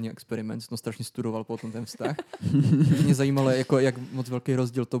sociální experiment, jsem strašně studoval potom ten vztah. Mě zajímalo, jako, jak moc velký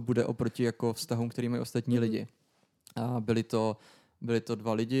rozdíl to bude oproti jako vztahům, který mají ostatní lidi. A byli to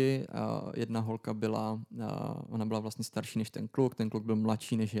 2 lidi, a jedna holka ona byla vlastně starší než ten kluk byl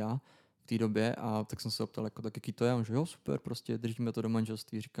mladší než já v té době a tak jsem se optal, jako, tak jaký to je, on že jo, super, prostě držíme to do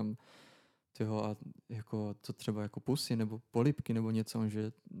manželství, říkám, tyho, a jako, co třeba jako pusy nebo polibky nebo něco,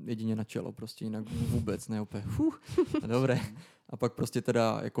 že jedině na čelo, prostě jinak vůbec, ne úplně, dobré. A pak prostě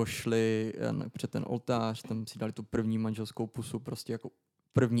teda jako šli před ten oltář, tam si dali tu první manželskou pusu, prostě jako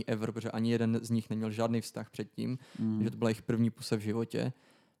první ever, protože ani jeden z nich neměl žádný vztah předtím, že to byla jejich první pusa v životě.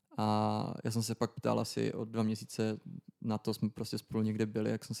 A já jsem se pak ptal asi o 2 měsíce na to, jsme prostě spolu někde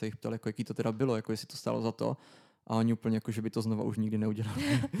byli, jak jsem se jich ptal, jako jaký to teda bylo, jako jestli to stálo za to. A oni úplně jako, že by to znova už nikdy neudělali.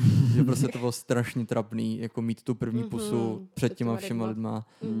 Že prostě to bylo strašně trapný, jako mít tu první pusu před těma všema lidma,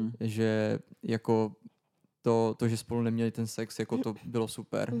 že jako to, že spolu neměli ten sex, jako to bylo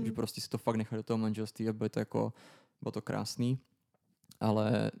super, že prostě si to fakt nechali do toho manželství a bylo to krásný.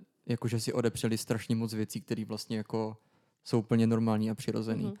 Ale jakože si odepřeli strašně moc věcí, které vlastně jako jsou úplně normální a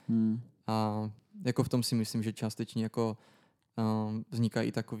přirozený. A jako v tom si myslím, že částečně jako vzniká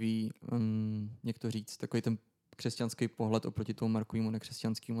i takový, jak to říct, takový ten křesťanský pohled oproti tomu Markovému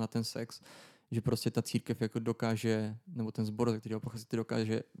nekřesťanskému na ten sex, že prostě ta církev jako dokáže, nebo ten sbor, ze kterého pocházíte,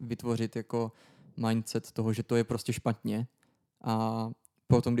 dokáže vytvořit jako mindset toho, že to je prostě špatně. A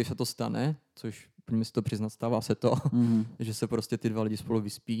potom, když se to stane, což pojďme si to přiznat, stává se to, že se prostě ty 2 lidi spolu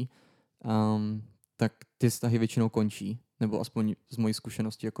vyspí, tak ty vztahy většinou končí, nebo aspoň z mojí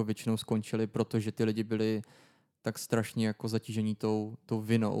zkušenosti jako většinou skončily, protože ty lidi byli tak strašně jako zatížení tou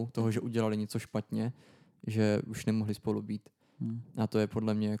vinou toho, že udělali něco špatně, že už nemohli spolu být. A to je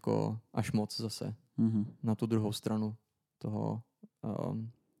podle mě jako až moc zase na tu druhou stranu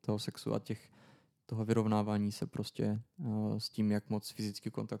toho sexu a toho vyrovnávání se prostě s tím, jak moc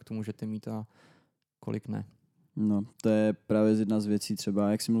fyzický kontaktu můžete mít a kolik ne. No, to je právě jedna z věcí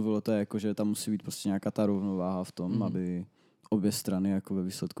třeba, jak jsi mluvil o to, jako, že tam musí být prostě nějaká ta rovnováha v tom, aby obě strany jako ve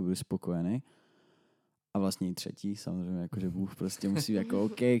výsledku byly spokojeny. A vlastně i třetí, samozřejmě, jako, že Bůh prostě musí jako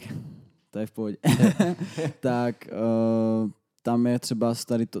OK, to je v pohodě. Tak tam je třeba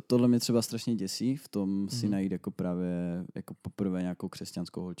tohle mě třeba strašně děsí, v tom si najít jako právě jako poprvé nějakou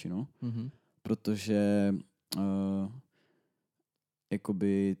křesťanskou holčinu, protože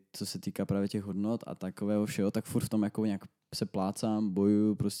jakoby, co se týká právě těch hodnot a takového všeho, tak furt v tom jako nějak se plácám,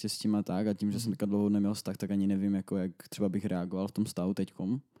 bojuju prostě s tím a tak a tím, že jsem teďka dlouho neměl vztah, tak ani nevím, jako jak třeba bych reagoval v tom stavu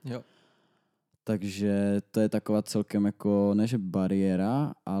teďkom. Jo. Takže to je taková celkem jako, ne že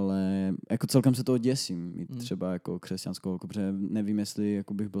bariéra, ale jako celkem se toho děsím mít třeba jako křesťanskou holku, protože nevím, jestli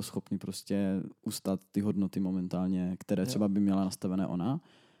jako bych byl schopný prostě ustat ty hodnoty momentálně, které třeba by měla nastavené ona.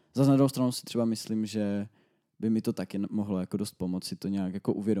 Zase na druhou stranu si třeba myslím, že by mi to taky mohlo jako dost pomoci to nějak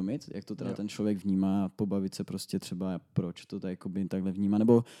jako uvědomit, jak to teda ten člověk vnímá, pobavit se prostě třeba proč to tak jakoby takhle vnímá,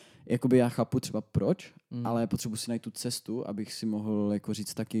 nebo jakoby já chápu třeba proč, ale potřebuji si najít tu cestu, abych si mohl jako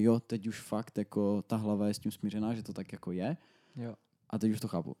říct taky jo, teď už fakt jako ta hlava je s tím smířená, že to tak jako je. Jo. A teď už to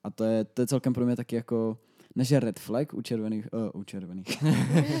chápu. A to je celkem pro mě taky jako než je red flag u červených,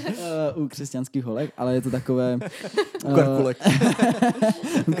 u křesťanských holek, ale je to takové... U karkulek.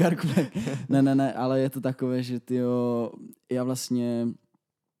 U karkulek. Ne, ale je to takové, že já vlastně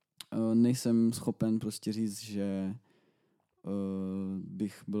nejsem schopen prostě říct, že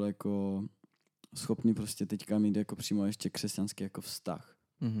bych byl jako schopný prostě teďka mít jako přímo ještě křesťanský jako vztah.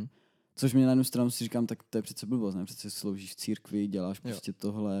 Mm-hmm. Což mě na jednu stranu si říkám, tak to je přece blbost, ne? Přece sloužíš v církvi, děláš prostě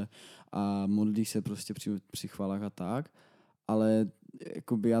tohle a modlíš se prostě při chválách a tak, ale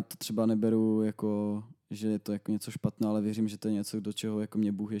jakoby já to třeba neberu jako, že je to jako něco špatné, ale věřím, že to je něco, do čeho jako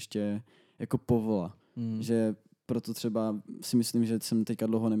mě Bůh ještě jako povolá. Že proto třeba si myslím, že jsem teďka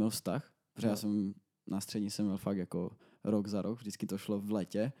dlouho neměl vztah, protože já jsem na střední jsem měl fakt jako rok za rok, vždycky to šlo v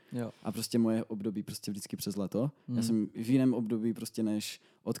létě a prostě moje období prostě vždycky přes léto. Já jsem v jiném období prostě než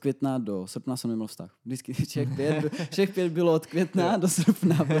od května do srpna jsem neměl vztah. Vždycky všech pět bylo od května do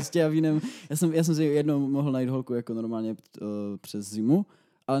srpna prostě a v jiném, já jsem si jednou mohl najít holku jako normálně přes zimu,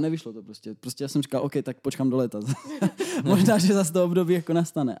 ale nevyšlo to prostě. Prostě já jsem říkal, OK, tak počkám do léta. Možná, že zase to období jako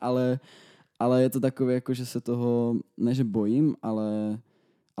nastane, ale je to takové jako, že se toho, ne že bojím,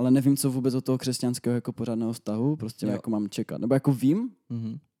 ale nevím, co vůbec od toho křesťanského jako pořádného vztahu, prostě jako mám čekat. Nebo jako vím,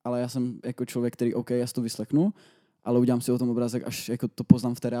 ale já jsem jako člověk, který OK, já si to vyslechnu, ale udělám si o tom obrázek, až jako to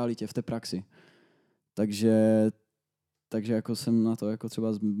poznám v té realitě, v té praxi. Takže jako jsem na to jako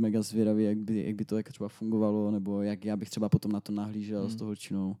třeba mega zvědavý, jak by to jako třeba fungovalo, nebo jak já bych třeba potom na to nahlížel s toho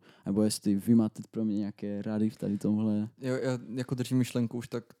činou, nebo jestli vy máte pro mě nějaké rády v tady tomhle. Jo, já jako držím myšlenku už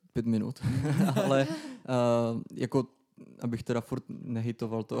tak 5 minut, ale jako abych teda furt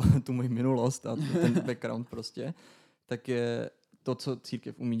nehitoval tu moji minulost a ten background prostě, tak je to, co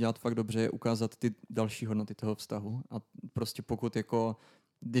církev umí dělat fakt dobře, je ukázat ty další hodnoty toho vztahu. A prostě pokud jako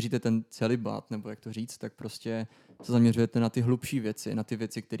držíte ten celibát, nebo jak to říct, tak prostě se zaměřujete na ty hlubší věci, na ty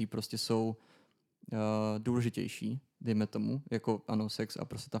věci, které prostě jsou důležitější, dejme tomu, jako ano, sex a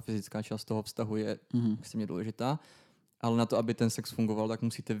prostě ta fyzická část toho vztahu je extrémně důležitá, ale na to, aby ten sex fungoval, tak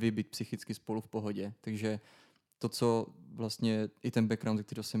musíte vy být psychicky spolu v pohodě. Takže to, co vlastně i ten background,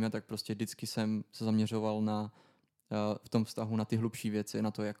 který jsem já, tak prostě vždycky jsem se zaměřoval v tom vztahu na ty hlubší věci,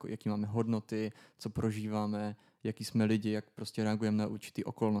 na to, jaký máme hodnoty, co prožíváme, jaký jsme lidi, jak prostě reagujeme na určité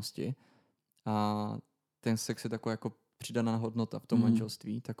okolnosti. A ten sex je taková jako přidaná hodnota v tom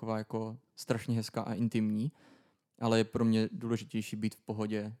manželství, taková jako strašně hezká a intimní, ale je pro mě důležitější být v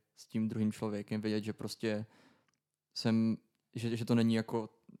pohodě s tím druhým člověkem, vědět, že prostě že to není jako,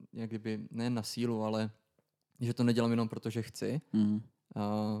 jak kdyby, ne na sílu, ale že to nedělám jenom proto, že chci,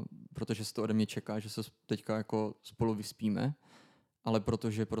 protože se to ode mě čeká, že se teďka jako spolu vyspíme, ale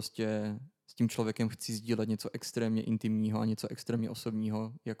protože prostě s tím člověkem chci sdílet něco extrémně intimního a něco extrémně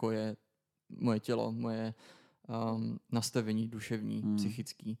osobního, jako je moje tělo, moje nastavení duševní,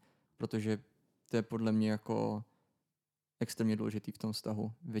 psychický, protože to je podle mě jako extrémně důležitý v tom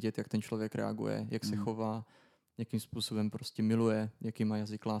vztahu. Vědět, jak ten člověk reaguje, jak se chová, jakým způsobem prostě miluje, jaký má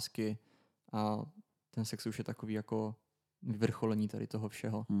jazyk lásky a ten sex už je takový jako vyvrcholení tady toho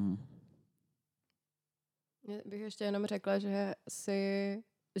všeho. Bych ještě jenom řekla, že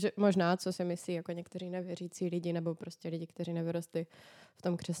možná, co si myslí jako někteří nevěřící lidi, nebo prostě lidi, kteří nevyrostli v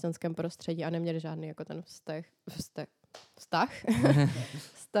tom křesťanském prostředí a neměli žádný jako ten vztah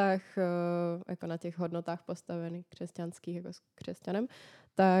jako na těch hodnotách postavený křesťanských jako s křesťanem,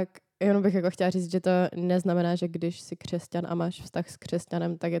 tak jenom bych jako chtěla říct, že to neznamená, že když jsi křesťan a máš vztah s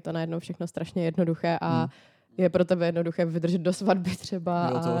křesťanem, tak je to najednou všechno strašně jednoduché a je pro tebe jednoduché vydržet do svatby třeba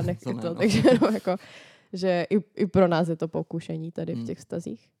a nechci to. Takže no, jako, že i pro nás je to pokušení tady v těch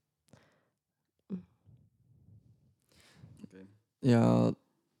vztazích. Já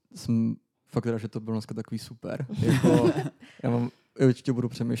jsem fakt rád, že to bylo dneska takový super. Jako, já určitě budu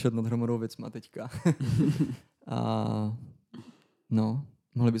přemýšlet nad hromadou věcma teďka. A no,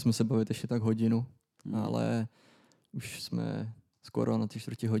 mohli bychom se bavit ještě tak hodinu, ale už jsme skoro na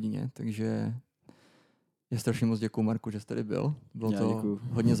 3/4 hodině, takže Já strašně moc děkuju, Marku, že jsi tady byl. Bylo Já to děkuju.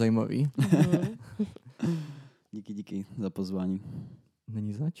 hodně zajímavý. Díky za pozvání.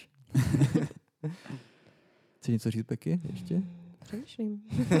 Není zač. Chci něco říct, Beky, ještě? Přemýšlím.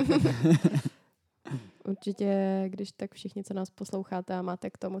 Určitě, když tak všichni, co nás posloucháte a máte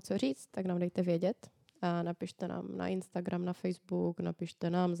k tomu co říct, tak nám dejte vědět. A napište nám na Instagram, na Facebook, napište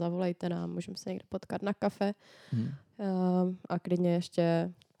nám, zavolejte nám, můžeme se někde potkat na kafe. A klidně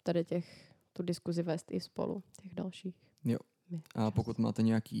ještě tady tu diskuzi vést i spolu, těch dalších. Jo. A pokud máte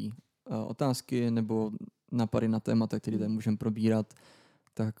nějaké otázky nebo napady na témata, které tady můžeme probírat,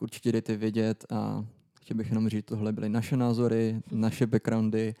 tak určitě dejte vědět a chtěl bych jenom říct, tohle byly naše názory, naše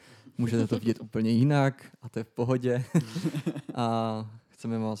backgroundy, můžete to vidět úplně jinak a to je v pohodě. A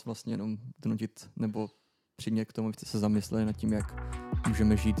chceme vás vlastně jenom donutit nebo přimět k tomu, abyste se zamysleli nad tím, jak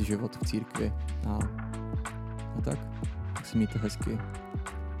můžeme žít život v církvi. A tak se mějte hezky.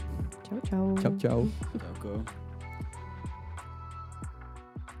 Čau. Čau. Čauko.